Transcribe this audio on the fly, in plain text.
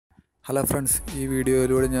Hello friends, ഈ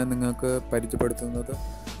വീഡിയോയിലൂടെ ഞാൻ നിങ്ങൾക്ക് പരിചയപ്പെടുത്തുന്നത്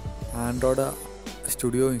ആൻഡ്രോയിഡ്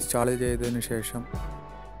സ്റ്റുഡിയോ ഇൻസ്റ്റാൾ ചെയ്തതിന് ശേഷം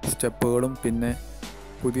സ്റ്റെപ്പുകളും പിന്നെ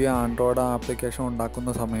പുതിയ ആൻഡ്രോയിഡ് ആപ്ലിക്കേഷൻ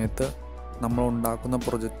ഉണ്ടാക്കുന്ന സമയത്ത് നമ്മൾ ഉണ്ടാക്കുന്ന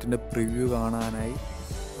പ്രൊജക്റ്റിൻ്റെ പ്രിവ്യൂ കാണാനായി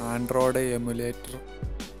ആൻഡ്രോയിഡ് എമുലേറ്റർ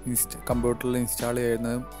കമ്പ്യൂട്ടറിൽ ഇൻസ്റ്റാൾ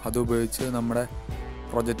ചെയ്യുന്നതും അതുപയോഗിച്ച് നമ്മുടെ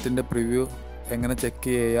പ്രൊജക്റ്റിൻ്റെ പ്രിവ്യൂ എങ്ങനെ ചെക്ക്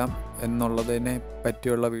ചെയ്യാം എന്നുള്ളതിനെ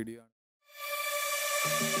പറ്റിയുള്ള വീഡിയോ ആണ്.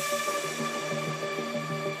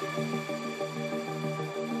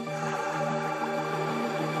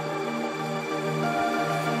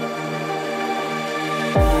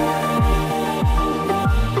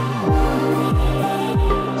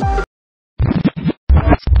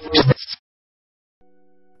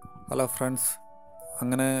 ഹലോ ഫ്രണ്ട്സ്,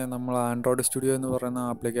 അങ്ങനെ നമ്മൾ ആൻഡ്രോയിഡ് സ്റ്റുഡിയോ എന്ന് പറയുന്ന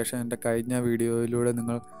ആപ്ലിക്കേഷൻ എൻ്റെ കഴിഞ്ഞ വീഡിയോയിലൂടെ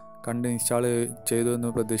നിങ്ങൾ കണ്ട് ഇൻസ്റ്റാൾ ചെയ്തു എന്ന്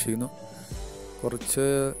പ്രതീക്ഷിക്കുന്നു. കുറച്ച്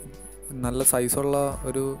നല്ല സൈസുള്ള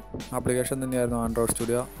ഒരു ആപ്ലിക്കേഷൻ തന്നെയായിരുന്നു ആൻഡ്രോയിഡ്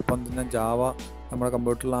സ്റ്റുഡിയോ. അപ്പം തന്നെ ജാവ നമ്മുടെ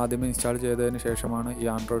കമ്പ്യൂട്ടറിൽ ആദ്യമേ ഇൻസ്റ്റാൾ ചെയ്തതിന് ശേഷമാണ് ഈ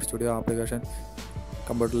ആൻഡ്രോയിഡ് സ്റ്റുഡിയോ ആപ്ലിക്കേഷൻ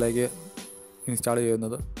കമ്പ്യൂട്ടറിലേക്ക് ഇൻസ്റ്റാൾ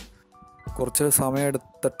ചെയ്യുന്നത്. കുറച്ച് സമയം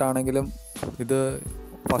എടുത്തിട്ടാണെങ്കിലും ഇത്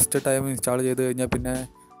ഫസ്റ്റ് ടൈം ഇൻസ്റ്റാൾ ചെയ്ത് കഴിഞ്ഞാൽ പിന്നെ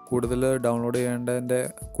കൂടുതൽ ഡൗൺലോഡ് ചെയ്യേണ്ടതിൻ്റെ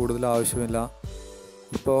കൂടുതൽ ആവശ്യമില്ല.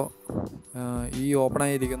 ഇപ്പോൾ ഈ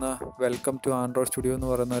ഓപ്പണായിരിക്കുന്ന വെൽക്കം ടു ആൻഡ്രോയിഡ് സ്റ്റുഡിയോ എന്ന്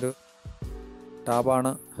പറയുന്നൊരു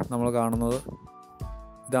ടാബാണ് നമ്മൾ കാണുന്നത്.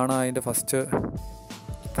 ഇതാണ് അതിൻ്റെ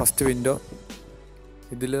ഫസ്റ്റ് വിൻഡോ.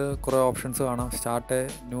 ഇതിൽ കുറേ ഓപ്ഷൻസ് കാണാം. Start A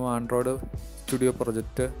new Android studio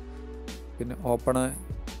project, പിന്നെ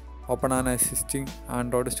open an existing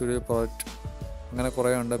Android studio project, അങ്ങനെ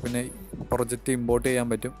കുറേ ഉണ്ട്. പിന്നെ പ്രൊജക്റ്റ് ഇമ്പോർട്ട് ചെയ്യാൻ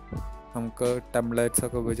പറ്റും. നമുക്ക് ടെംപ്ലേറ്റ്സ്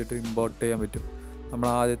ഒക്കെ ഉപയോഗിച്ചിട്ട് ഇമ്പോർട്ട് ചെയ്യാൻ പറ്റും. നമ്മൾ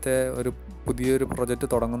ആദ്യത്തെ പുതിയൊരു പ്രൊജക്റ്റ്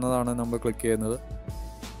തുടങ്ങുന്നതാണ് നമ്മൾ ക്ലിക്ക് ചെയ്യുന്നത്.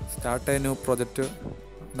 സ്റ്റാർട്ട് എ ന്യൂ പ്രൊജക്റ്റ്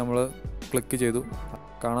നമ്മൾ ക്ലിക്ക് ചെയ്തു.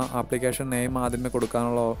 കാണാം ആപ്ലിക്കേഷൻ നെയിം ആദ്യമേ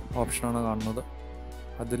കൊടുക്കാനുള്ള ഓപ്ഷനാണ് കാണുന്നത്.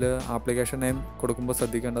 അതിൽ ആപ്ലിക്കേഷൻ നെയിം കൊടുക്കുമ്പോൾ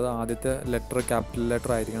ശ്രദ്ധിക്കേണ്ടത് ആദ്യത്തെ ലെറ്റർ ക്യാപിറ്റൽ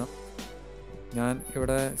ലെറ്റർ ആയിരിക്കണം. ഞാൻ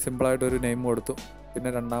ഇവിടെ സിമ്പിളായിട്ടൊരു നെയിം കൊടുത്തു.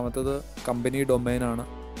 പിന്നെ രണ്ടാമത്തത് കമ്പനി ഡൊമൈനാണ്,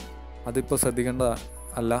 അതിപ്പോൾ ശ്രദ്ധിക്കേണ്ടത്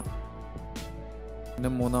അല്ല. പിന്നെ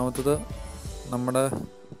മൂന്നാമത്തത് നമ്മുടെ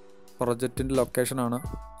പ്രൊജക്റ്റിൻ്റെ ലൊക്കേഷനാണ്.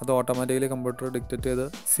 അത് ഓട്ടോമാറ്റിക്കലി കമ്പ്യൂട്ടർ ഡിക്റ്റേറ്റ് ചെയ്ത്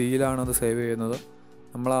സിയിലാണ് അത് സേവ് ചെയ്യുന്നത്.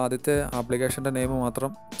 നമ്മൾ ആദ്യത്തെ ആപ്ലിക്കേഷൻ്റെ നെയിം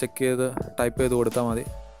മാത്രം ചെക്ക് ചെയ്ത് ടൈപ്പ് ചെയ്ത് കൊടുത്താൽ മതി.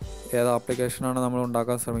 ഏത് ആപ്ലിക്കേഷനാണ് നമ്മൾ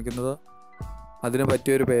ഉണ്ടാക്കാൻ ശ്രമിക്കുന്നത് അതിന്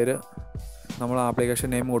പറ്റിയൊരു പേര് നമ്മൾ ആപ്ലിക്കേഷൻ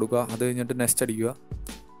നെയിം കൊടുക്കുക. അത് കഴിഞ്ഞിട്ട് നെക്സ്റ്റ് അടിക്കുക.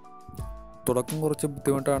 തുടക്കം കുറച്ച്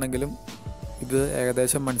ബുദ്ധിമുട്ടാണെങ്കിലും ഇത്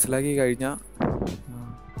ഏകദേശം മനസ്സിലാക്കി കഴിഞ്ഞാൽ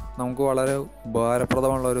നമുക്ക് വളരെ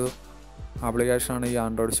ഉപകാരപ്രദമുള്ളൊരു ആപ്ലിക്കേഷനാണ് ഈ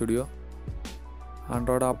ആൻഡ്രോയിഡ് സ്റ്റുഡിയോ.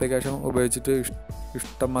 ആൻഡ്രോയിഡ് ആപ്ലിക്കേഷൻ ഉപയോഗിച്ചിട്ട്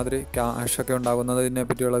ഇഷ്ടംമാതിരി ക്യാഷൊക്കെ ഉണ്ടാകുന്നതിനെ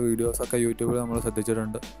പറ്റിയുള്ള വീഡിയോസൊക്കെ യൂട്യൂബിൽ നമ്മൾ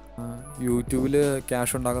ശ്രദ്ധിച്ചിട്ടുണ്ട്. യൂട്യൂബിൽ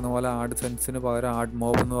ക്യാഷ് ഉണ്ടാക്കുന്ന പോലെ ആഡ് സെൻസിന് പകരം ആഡ്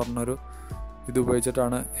മോബ് എന്ന് പറഞ്ഞൊരു ഇത്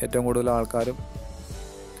ഉപയോഗിച്ചിട്ടാണ് ഏറ്റവും കൂടുതൽ ആൾക്കാരും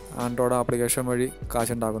ആൻഡ്രോയിഡ് ആപ്ലിക്കേഷൻ വഴി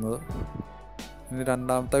കാശുണ്ടാക്കുന്നത്. ഇനി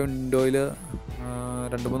രണ്ടാമത്തെ വിൻഡോയിൽ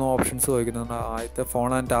 2-3 ഓപ്ഷൻസ് ചോദിക്കുന്നുണ്ട്. ആദ്യത്തെ ഫോൺ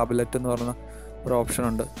ആൻഡ് ടാബ്ലറ്റ് എന്ന് പറഞ്ഞ ഒരു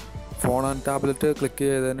ഓപ്ഷനുണ്ട്. ഫോൺ ആൻഡ് ടാബ്ലറ്റ് ക്ലിക്ക്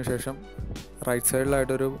ചെയ്തതിന് ശേഷം റൈറ്റ്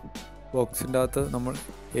സൈഡിലായിട്ടൊരു ബോക്സിൻ്റെ അകത്ത് നമ്മൾ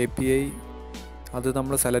API അത്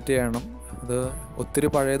നമ്മൾ സെലക്ട് ചെയ്യണം. അത് ഒത്തിരി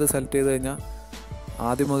പഴയത് സെലക്ട് ചെയ്ത് കഴിഞ്ഞാൽ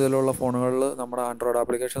ആദ്യം മുതലുള്ള ഫോണുകളിൽ നമ്മുടെ ആൻഡ്രോയിഡ്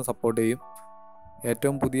ആപ്ലിക്കേഷൻ സപ്പോർട്ട് ചെയ്യും.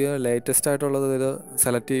 ഏറ്റവും പുതിയ ലേറ്റസ്റ്റ് ആയിട്ടുള്ളത് ഇതിൽ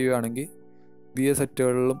സെലക്ട് ചെയ്യുകയാണെങ്കിൽ പുതിയ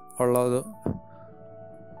സെറ്റുകളിലും ഉള്ളത്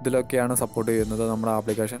ഇതിലൊക്കെയാണ് സപ്പോർട്ട് ചെയ്യുന്നത് നമ്മുടെ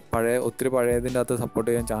ആപ്ലിക്കേഷൻ. ഒത്തിരി പഴയതിൻ്റെ അകത്ത് സപ്പോർട്ട്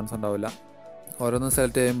ചെയ്യാൻ ചാൻസ് ഉണ്ടാവില്ല. ഓരോന്നും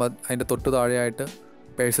സെലക്ട് ചെയ്യുമ്പോൾ അതിൻ്റെ തൊട്ട് താഴെയായിട്ട്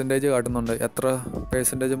പേഴ്സൻറ്റേജ് കാട്ടുന്നുണ്ട്. എത്ര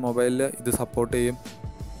പേഴ്സൻറ്റേജ് മൊബൈലിൽ ഇത് സപ്പോർട്ട് ചെയ്യും,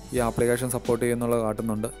 ഈ ആപ്ലിക്കേഷൻ സപ്പോർട്ട് ചെയ്യും എന്നുള്ളത്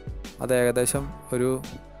കാട്ടുന്നുണ്ട്. അത് ഏകദേശം ഒരു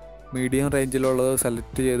മീഡിയം റേഞ്ചിലുള്ളത്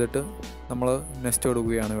സെലക്ട് ചെയ്തിട്ട് നമ്മൾ നെക്സ്റ്റ്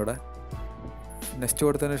കൊടുക്കുകയാണ്. ഇവിടെ നെക്സ്റ്റ്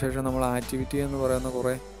കൊടുത്തതിന് ശേഷം നമ്മൾ ആക്ടിവിറ്റി എന്ന് പറയുന്ന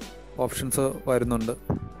കുറേ ഓപ്ഷൻസ് വരുന്നുണ്ട്.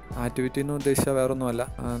 ആക്ടിവിറ്റി എന്ന് ഉദ്ദേശിച്ചാൽ വേറൊന്നുമല്ല,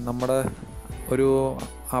 നമ്മുടെ ഒരു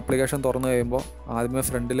ആപ്ലിക്കേഷൻ തുറന്നു കഴിയുമ്പോൾ ആദ്യമേ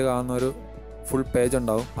ഫ്രണ്ടിൽ കാണുന്ന ഒരു ഫുൾ പേജ്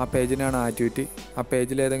ഉണ്ടാവും. ആ പേജിനെയാണ് ആക്ടിവിറ്റി. ആ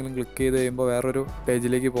പേജിൽ ഏതെങ്കിലും ക്ലിക്ക് ചെയ്ത് കഴിയുമ്പോൾ വേറൊരു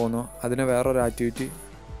പേജിലേക്ക് പോകുന്നു, അതിന് വേറൊരു ആക്ടിവിറ്റി,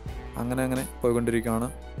 അങ്ങനെ പോയിക്കൊണ്ടിരിക്കുകയാണ്.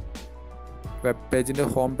 വെബ് പേജിൻ്റെ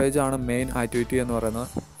ഹോം പേജാണ് മെയിൻ ആക്ടിവിറ്റി എന്ന് പറയുന്നത്.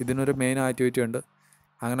 ഇതിനൊരു മെയിൻ ആക്ടിവിറ്റി ഉണ്ട്.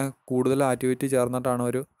 അങ്ങനെ കൂടുതൽ ആക്ടിവിറ്റി ചേർന്നിട്ടാണ്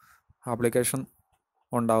ഒരു ആപ്ലിക്കേഷൻ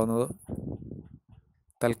ഉണ്ടാകുന്നത്.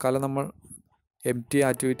 തൽക്കാലം നമ്മൾ എംപ്റ്റി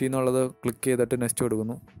ആക്ടിവിറ്റി എന്നുള്ളത് ക്ലിക്ക് ചെയ്തിട്ട് നെക്സ്റ്റ്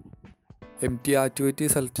കൊടുക്കുന്നു. എംപ്റ്റി ആക്ടിവിറ്റി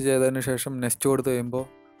സെലക്ട് ചെയ്തതിന് ശേഷം നെക്സ്റ്റ് കൊടുത്തു കഴിയുമ്പോൾ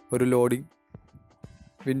ഒരു ലോഡിംഗ്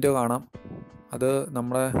വിൻഡോ കാണാം. അത്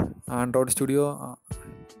നമ്മുടെ ആൻഡ്രോയിഡ് സ്റ്റുഡിയോ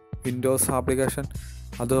വിൻഡോസ് ആപ്ലിക്കേഷൻ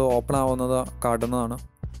അത് ഓപ്പൺ ആവുന്നത് കാട്ടുന്നതാണ്.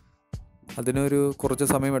 അതിനൊരു കുറച്ച്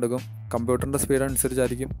സമയമെടുക്കും. കമ്പ്യൂട്ടറിൻ്റെ സ്പീഡ്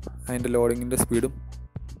അനുസരിച്ചായിരിക്കും അതിൻ്റെ ലോഡിങ്ങിൻ്റെ സ്പീഡും.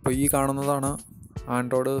 ഇപ്പോൾ ഈ കാണുന്നതാണ്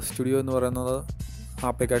ആൻഡ്രോയിഡ് സ്റ്റുഡിയോ എന്ന് പറയുന്നത്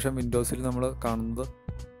ആപ്ലിക്കേഷൻ വിൻഡോസിൽ നമ്മൾ കാണുന്നത്.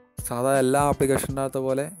 സാധാ എല്ലാ ആപ്ലിക്കേഷൻ്റെ അകത്ത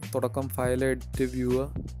പോലെ തുടക്കം ഫയൽ എഡിറ്റ് വ്യൂ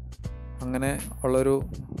അങ്ങനെ ഉള്ളൊരു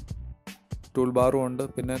ടൂൾ ബാറും ഉണ്ട്.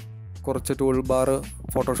 പിന്നെ കുറച്ച് ടൂൾ ബാർ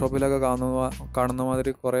ഫോട്ടോഷോപ്പിലൊക്കെ കാണുന്ന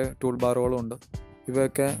മാതിരി കുറേ ടൂൾ ബാറുകളും ഉണ്ട്.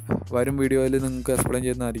 ഇവയൊക്കെ വരും വീഡിയോയിൽ നിങ്ങൾക്ക് എക്സ്പ്ലെയിൻ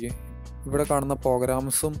ചെയ്യുന്നതായിരിക്കും. ഇവിടെ കാണുന്ന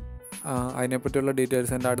പ്രോഗ്രാംസും അതിനെപ്പറ്റിയുള്ള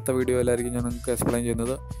ഡീറ്റെയിൽസ് എൻ്റെ അടുത്ത വീഡിയോയിലായിരിക്കും ഞാൻ നിങ്ങൾക്ക് എക്സ്പ്ലെയിൻ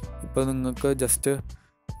ചെയ്യുന്നത്. ഇപ്പോൾ നിങ്ങൾക്ക് ജസ്റ്റ്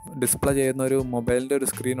ഡിസ്പ്ലേ ചെയ്യുന്ന ഒരു മൊബൈലിൻ്റെ ഒരു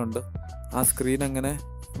സ്ക്രീനുണ്ട്. ആ സ്ക്രീൻ എങ്ങനെ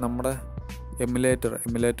നമ്മുടെ എമുലേറ്റർ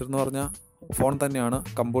എന്ന് പറഞ്ഞാൽ ഫോൺ തന്നെയാണ്.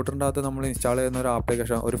 കമ്പ്യൂട്ടറിൻ്റെ അകത്ത് നമ്മൾ ഇൻസ്റ്റാൾ ചെയ്യുന്ന ഒരു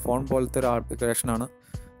ആപ്ലിക്കേഷൻ, ഒരു ഫോൺ പോലത്തെ ഒരു ആപ്ലിക്കേഷനാണ്.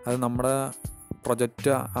 അത് നമ്മുടെ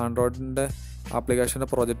പ്രൊജക്റ്റ്, ആൻഡ്രോയിഡിൻ്റെ ആപ്ലിക്കേഷൻ്റെ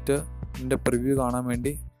പ്രൊജക്റ്റിൻ്റെ പ്രിവ്യൂ കാണാൻ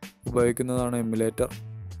വേണ്ടി ഉപയോഗിക്കുന്നതാണ് എമുലേറ്റർ.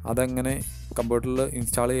 അതെങ്ങനെ കമ്പ്യൂട്ടറിൽ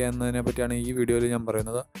ഇൻസ്റ്റാൾ ചെയ്യുന്നതിനെ പറ്റിയാണ് ഈ വീഡിയോയിൽ ഞാൻ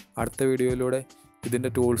പറയുന്നത്. അടുത്ത വീഡിയോയിലൂടെ ഇതിൻ്റെ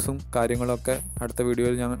ടൂൾസും കാര്യങ്ങളൊക്കെ അടുത്ത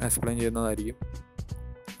വീഡിയോയിൽ ഞാൻ എക്സ്പ്ലെയിൻ ചെയ്യുന്നതായിരിക്കും.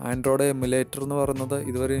 ആൻഡ്രോയിഡ് എമുലേറ്റർ എന്ന് പറയുന്നത്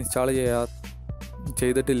ഇതുവരെ ഇൻസ്റ്റാൾ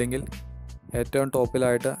ചെയ്തിട്ടില്ലെങ്കിൽ ഏറ്റവും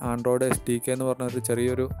ടോപ്പിലായിട്ട് ആൻഡ്രോയിഡ് SDK എന്ന് പറഞ്ഞൊരു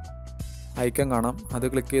ചെറിയൊരു ഐക്കൺ കാണാം. അത്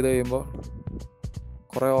ക്ലിക്ക് ചെയ്ത് കഴിയുമ്പോൾ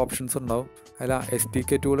കുറേ ഓപ്ഷൻസ് ഉണ്ടാവും. അതിൽ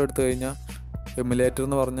SDK ടൂൾ എടുത്തു കഴിഞ്ഞാൽ എമുലേറ്റർ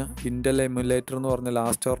എന്ന് പറഞ്ഞ് ഇൻ്റൽ എമുലേറ്റർ എന്ന് പറഞ്ഞ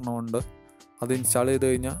ലാസ്റ്റ് ഒരെണ്ണം ഉണ്ട്. അത് ഇൻസ്റ്റാൾ ചെയ്ത്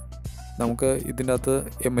കഴിഞ്ഞാൽ നമുക്ക് ഇതിൻ്റെ അകത്ത്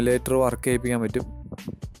എമുലേറ്റർ വർക്ക് ചെയ്യിപ്പിക്കാൻ പറ്റും.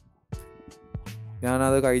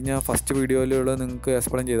 ഞാനത് കഴിഞ്ഞ ഫസ്റ്റ് വീഡിയോയിലൂടെ നിങ്ങൾക്ക്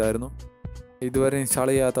എക്സ്പ്ലെയിൻ ചെയ്തായിരുന്നു. ഇതുവരെ ഇൻസ്റ്റാൾ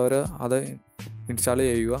ചെയ്യാത്തവർ അത് ഇൻസ്റ്റാൾ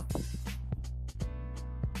ചെയ്യുക.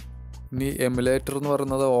 ഇനി എമുലേറ്റർ എന്ന്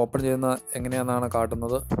പറയുന്നത് ഓപ്പൺ ചെയ്യുന്ന എങ്ങനെയാണെന്നാണ്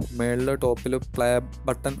കാട്ടുന്നത്. മേളിൽ ടോപ്പിൽ പ്ലേ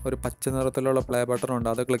ബട്ടൺ, ഒരു പച്ച നിറത്തിലുള്ള പ്ലേ ബട്ടൺ ഉണ്ട്.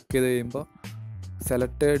 അത് ക്ലിക്ക് ചെയ്ത് കഴിയുമ്പോൾ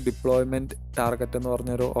സെലക്ട് ഡിപ്ലോയ്മെൻറ്റ് ടാർഗറ്റ് എന്ന്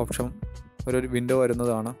പറഞ്ഞൊരു ഓപ്ഷൻ, ഒരു വിൻഡോ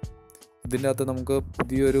വരുന്നതാണ്. ഇതിൻ്റെ അകത്ത് നമുക്ക്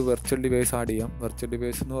പുതിയൊരു വെർച്വൽ ഡിവൈസ് ആഡ് ചെയ്യാം. വെർച്വൽ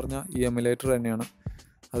ഡിവൈസ് എന്ന് പറഞ്ഞാൽ ഈ എമുലേറ്റർ തന്നെയാണ്.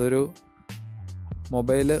 അതൊരു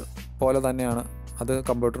മൊബൈൽ പോലെ തന്നെയാണ്. അത്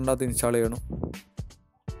കമ്പ്യൂട്ടറിൻ്റെ അകത്ത് ഇൻസ്റ്റാൾ ചെയ്യണം.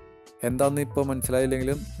 എന്താണെന്ന് ഇപ്പോൾ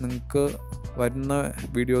മനസ്സിലായില്ലെങ്കിലും നിങ്ങൾക്ക് വരുന്ന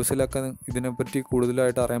വീഡിയോസിലൊക്കെ ഇതിനെപ്പറ്റി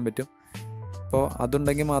കൂടുതലായിട്ട് അറിയാൻ പറ്റും. അപ്പോൾ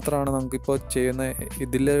അതുണ്ടെങ്കിൽ മാത്രമാണ് നമുക്കിപ്പോൾ ചെയ്യുന്ന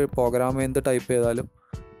ഇതിൽ പ്രോഗ്രാം എന്ത് ടൈപ്പ് ചെയ്താലും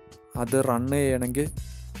അത് റൺ ചെയ്യണമെങ്കിൽ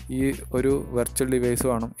ഈ ഒരു വെർച്വൽ ഡിവൈസ്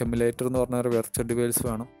വേണം. എമുലേറ്റർ എന്ന് പറഞ്ഞ ഒരു വെർച്വൽ ഡിവൈസ്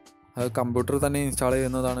വേണം. അത് കമ്പ്യൂട്ടറിൽ തന്നെ ഇൻസ്റ്റാൾ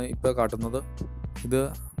ചെയ്യുന്നതാണ് ഇപ്പോൾ കാട്ടുന്നത്. ഇത്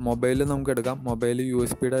മൊബൈലിൽ നമുക്ക് എടുക്കാം. മൊബൈൽ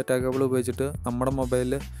USB ഡാറ്റ കേബിൾ ഉപയോഗിച്ചിട്ട് നമ്മുടെ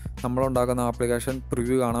മൊബൈലിൽ നമ്മളുണ്ടാക്കുന്ന ആപ്ലിക്കേഷൻ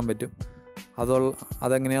പ്രിവ്യൂ കാണാൻ പറ്റും.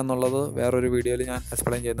 അതെങ്ങനെയാണെന്നുള്ളത് വേറൊരു വീഡിയോയിൽ ഞാൻ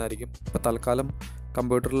എക്സ്പ്ലെയിൻ ചെയ്യുന്നതായിരിക്കും. ഇപ്പോൾ തൽക്കാലം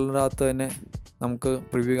കമ്പ്യൂട്ടറിൻ്റെ അകത്ത് തന്നെ നമുക്ക്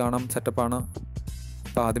പ്രിവ്യൂ കാണാൻ സെറ്റപ്പാണ്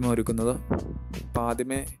ഇപ്പോൾ ആദ്യമേ ഒരുക്കുന്നത്. ഇപ്പോൾ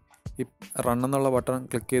ആദ്യമേ ഈ റൺ എന്നുള്ള ബട്ടൺ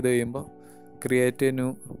ക്ലിക്ക് ചെയ്ത് കഴിയുമ്പോൾ create A new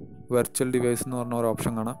virtual device എന്ന് പറഞ്ഞ ഒരു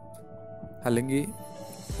ഓപ്ഷൻ കാണാം. അല്ലെങ്കിൽ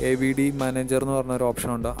AVD മാനേജർ എന്ന് പറഞ്ഞൊരു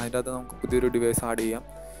ഓപ്ഷനുണ്ട്. അതിൻ്റെ അകത്ത് നമുക്ക് പുതിയൊരു ഡിവൈസ് ആഡ് ചെയ്യാം.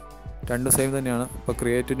 രണ്ടും സെയിം തന്നെയാണ്. ഇപ്പോൾ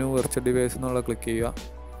ക്രിയേറ്റ് ന്യൂ വെർച്വൽ ഡിവൈസ് എന്നുള്ള ക്ലിക്ക് ചെയ്യുക.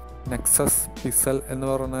 നെക്സസ് പിക്സൽ എന്ന്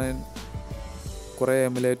പറഞ്ഞ കുറേ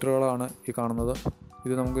എമുലേറ്ററുകളാണ് ഈ കാണുന്നത്.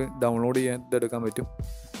 ഇത് നമുക്ക് ഡൗൺലോഡ് ചെയ്തെടുക്കാൻ പറ്റും.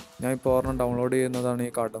 ഞാൻ ഇപ്പോൾ ഒരെണ്ണം ഡൗൺലോഡ് ചെയ്യുന്നതാണ്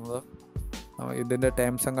ഈ കാട്ടുന്നത്. ഇതിൻ്റെ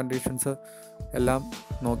ടേംസ് ആൻഡ് കണ്ടീഷൻസ് എല്ലാം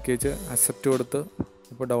നോക്കി വെച്ച് അക്സെപ്റ്റ് കൊടുത്ത്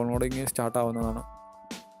ഇപ്പോൾ ഡൗൺലോഡിങ് സ്റ്റാർട്ട് ആവുന്നതാണ്.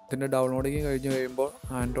 ഇതിൻ്റെ ഡൗൺലോഡിങ് കഴിഞ്ഞ് കഴിയുമ്പോൾ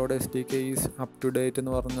Android SDK is up to date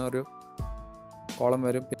എന്ന് പറഞ്ഞൊരു കോളം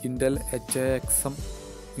വരും. Intel HAXM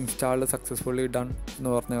installed successfully done എന്ന്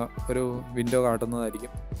പറഞ്ഞ ഒരു വിൻഡോ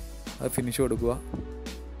കാട്ടുന്നതായിരിക്കും. അത് ഫിനിഷ്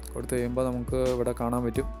കൊടുത്തു കഴിയുമ്പോൾ നമുക്ക് ഇവിടെ കാണാൻ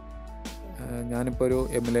പറ്റും. ഞാനിപ്പോൾ ഒരു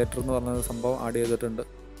എമുലേറ്റർ എന്ന് പറഞ്ഞ സംഭവം ആഡ് ചെയ്തിട്ടുണ്ട്.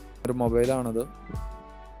 ഒരു മൊബൈലാണത്.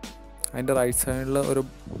 അതിൻ്റെ റൈറ്റ് സൈഡിൽ ഒരു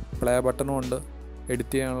പ്ലേ ബട്ടണും ഉണ്ട്,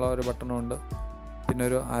 എഡിറ്റ് ചെയ്യാനുള്ള ഒരു ബട്ടണും ഉണ്ട്, പിന്നെ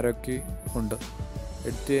ഒരു ആരോ കീ ഉണ്ട്.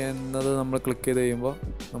 എഡിറ്റ് ചെയ്യുന്നത് നമ്മൾ ക്ലിക്ക് ചെയ്ത് കഴിയുമ്പോൾ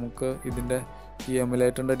നമുക്ക് ഇതിൻ്റെ ഈ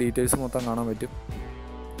എമുലേറ്ററിൻ്റെ ഡീറ്റെയിൽസ് മൊത്തം കാണാൻ പറ്റും.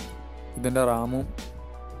 ഇതിൻ്റെ റാമും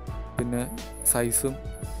പിന്നെ സൈസും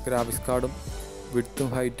ഗ്രാഫിക്സ് കാർഡും വിഡ്ത്തും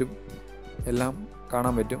ഹൈറ്റും എല്ലാം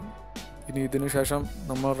കാണാൻ പറ്റും. ഇനി ഇതിന് ശേഷം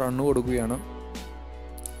നമ്മൾ റണ്ണ് കൊടുക്കുകയാണ്.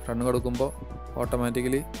 റണ്ണ് കൊടുക്കുമ്പോൾ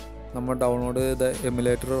ഓട്ടോമാറ്റിക്കലി നമ്മൾ ഡൗൺലോഡ് ചെയ്ത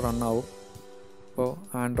എമുലേറ്റർ റണ്ണാവും. ഇപ്പോൾ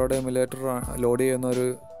ആൻഡ്രോയിഡ് എമുലേറ്റർ ലോഡ് ചെയ്യുന്ന ഒരു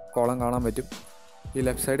കോളം കാണാൻ പറ്റും. ഈ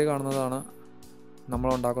ലെഫ്റ്റ് സൈഡ് കാണുന്നതാണ്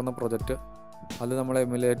നമ്മളുണ്ടാക്കുന്ന പ്രൊജക്റ്റ്. അത് നമ്മൾ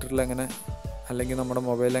എമുലേറ്ററിൽ എങ്ങനെ, അല്ലെങ്കിൽ നമ്മുടെ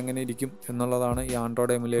മൊബൈലിൽ എങ്ങനെ ഇരിക്കും എന്നുള്ളതാണ് ഈ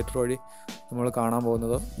ആൻഡ്രോയിഡ് എമുലേറ്റർ വഴി നമ്മൾ കാണാൻ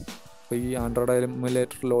പോകുന്നത്. അപ്പോൾ ഈ ആൻഡ്രോയിഡ്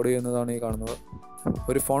എമുലേറ്റർ ലോഡ് ചെയ്യുന്നതാണ് ഈ കാണുന്നത്.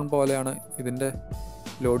 ഒരു ഫോൺ പോലെയാണ് ഇതിൻ്റെ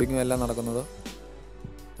ലോഡിങ്ങും എല്ലാം നടക്കുന്നത്.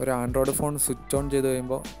 ഒരു ആൻഡ്രോയിഡ് ഫോൺ സ്വിച്ച് ഓൺ ചെയ്ത്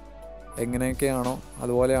കഴിയുമ്പോൾ എങ്ങനെയൊക്കെയാണോ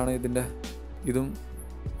അതുപോലെയാണ് ഇതും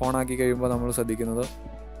ഓണാക്കി കഴിയുമ്പോൾ നമ്മൾ ശ്രദ്ധിക്കുന്നത്.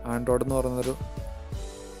 ആൻഡ്രോയിഡ് എന്ന് പറയുന്നൊരു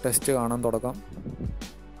ടെസ്റ്റ് കാണാൻ തുടങ്ങാം.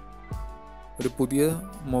 ഒരു പുതിയ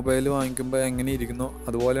മൊബൈൽ വാങ്ങിക്കുമ്പോൾ എങ്ങനെ ഇരിക്കുന്നു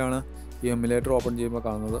അതുപോലെയാണ് ഈ എമുലേറ്റർ ഓപ്പൺ ചെയ്യുമ്പോൾ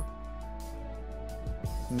കാണുന്നത്.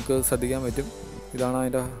 നിങ്ങൾക്ക് ശ്രദ്ധിക്കാൻ പറ്റും. ഇതാണ്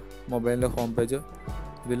അതിൻ്റെ മൊബൈലിൻ്റെ ഹോം പേജ്.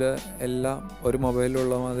 ഇതിൽ എല്ലാം ഒരു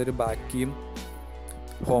മൊബൈലിലുള്ള മാതിരി ബാക്ക് കീയും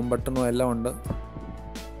ഹോം ബട്ടണും എല്ലാം ഉണ്ട്.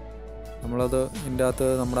 നമ്മളത് ഇതിൻ്റെ അകത്ത്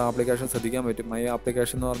നമ്മുടെ ആപ്ലിക്കേഷൻ ശ്രദ്ധിക്കാൻ പറ്റും. ഈ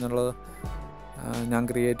ആപ്ലിക്കേഷൻ എന്ന് പറഞ്ഞുള്ളത് ഞാൻ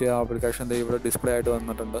ക്രിയേറ്റ് ചെയ്ത ആപ്ലിക്കേഷൻ ഇവിടെ ഡിസ്പ്ലേ ആയിട്ട്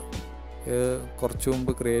വന്നിട്ടുണ്ട്. കുറച്ച്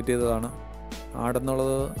മുമ്പ് ക്രിയേറ്റ് ചെയ്തതാണ്. ആഡ്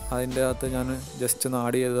എന്നുള്ളത് അതിൻ്റെ അകത്ത് ഞാൻ ജസ്റ്റ് ഒന്ന്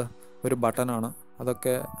ആഡ് ചെയ്ത ഒരു ബട്ടണാണ്.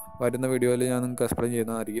 അതൊക്കെ വരുന്ന വീഡിയോയിൽ ഞാൻ നിങ്ങൾക്ക് എക്സ്പ്ലെയിൻ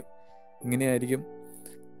ചെയ്യുന്നതായിരിക്കും. ഇങ്ങനെയായിരിക്കും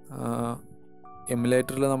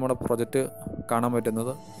എമുലേറ്ററിൽ നമ്മുടെ പ്രൊജക്റ്റ് കാണാൻ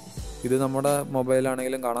പറ്റുന്നത്. ഇത് നമ്മുടെ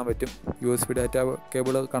മൊബൈലാണെങ്കിലും കാണാൻ പറ്റും. USB ഡാറ്റ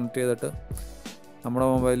കേബിൾ കണക്ട് ചെയ്തിട്ട് നമ്മുടെ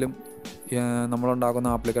മൊബൈലും നമ്മളുണ്ടാക്കുന്ന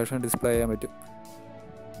ആപ്ലിക്കേഷൻ ഡിസ്പ്ലേ ചെയ്യാൻ പറ്റും.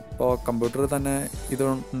 ഇപ്പോൾ കമ്പ്യൂട്ടറിൽ തന്നെ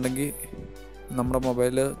ഇതുണ്ടെങ്കിൽ നമ്മുടെ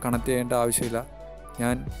മൊബൈൽ കണക്ട് ചെയ്യേണ്ട ആവശ്യമില്ല.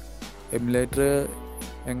 ഞാൻ എമുലേറ്റർ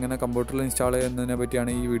എങ്ങനെ കമ്പ്യൂട്ടറിൽ ഇൻസ്റ്റാൾ ചെയ്യുന്നതിനെ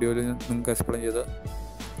പറ്റിയാണ് ഈ വീഡിയോയിൽ നിങ്ങൾക്ക് എക്സ്പ്ലെയിൻ ചെയ്തത്.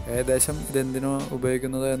 ഏകദേശം ഇതെന്തിനു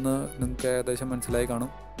ഉപയോഗിക്കുന്നത് എന്ന് നിങ്ങൾക്ക് ഏകദേശം മനസ്സിലായി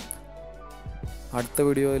കാണും. അടുത്ത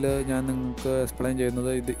വീഡിയോയിൽ ഞാൻ നിങ്ങൾക്ക് എക്സ്പ്ലെയിൻ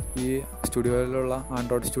ചെയ്യുന്നത് ഈ സ്റ്റുഡിയോയിലുള്ള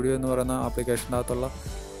ആൻഡ്രോയിഡ് സ്റ്റുഡിയോ എന്ന് പറയുന്ന ആപ്ലിക്കേഷൻ്റെ അകത്തുള്ള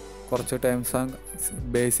കുറച്ച് ടേംസ് ആൻഡ്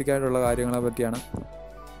ബേസിക് ആയിട്ടുള്ള കാര്യങ്ങളെ പറ്റിയാണ്.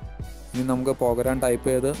 ഇനി നമുക്ക് പ്രോഗ്രാം ടൈപ്പ്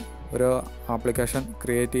ചെയ്ത് ഒരു ആപ്ലിക്കേഷൻ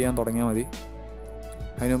ക്രിയേറ്റ് ചെയ്യാൻ തുടങ്ങിയാൽ മതി.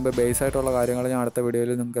 അതിന് മുമ്പ് ബേസ് ആയിട്ടുള്ള കാര്യങ്ങൾ ഞാൻ അടുത്ത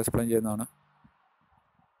വീഡിയോയിൽ നിങ്ങൾക്ക് എക്സ്പ്ലെയിൻ ചെയ്യുന്നതാണ്.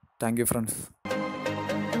 Thank you friends.